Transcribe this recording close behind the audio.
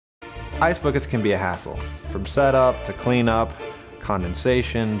Ice buckets can be a hassle, from setup to cleanup,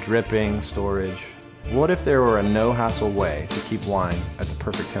 condensation, dripping, storage. What if there were a no-hassle way to keep wine at the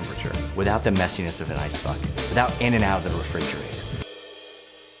perfect temperature? Without the messiness of an ice bucket, without in and out of the refrigerator.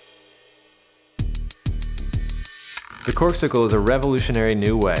 The Corkcicle is a revolutionary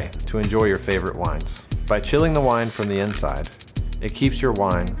new way to enjoy your favorite wines. By chilling the wine from the inside, it keeps your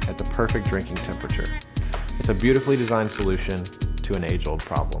wine at the perfect drinking temperature. It's a beautifully designed solution to an age-old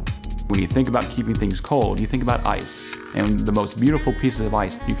problem. When you think about keeping things cold, you think about ice. And the most beautiful pieces of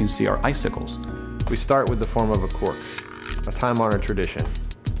ice you can see are icicles. We start with the form of a cork, a time-honored tradition,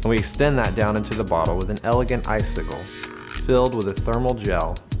 and we extend that down into the bottle with an elegant icicle filled with a thermal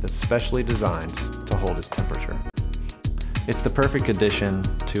gel that's specially designed to hold its temperature. It's the perfect addition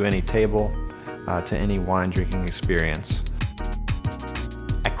to any table, to any wine drinking experience.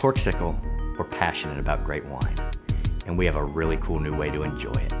 At Corkcicle, we're passionate about great wine, and we have a really cool new way to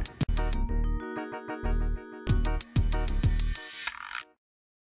enjoy it.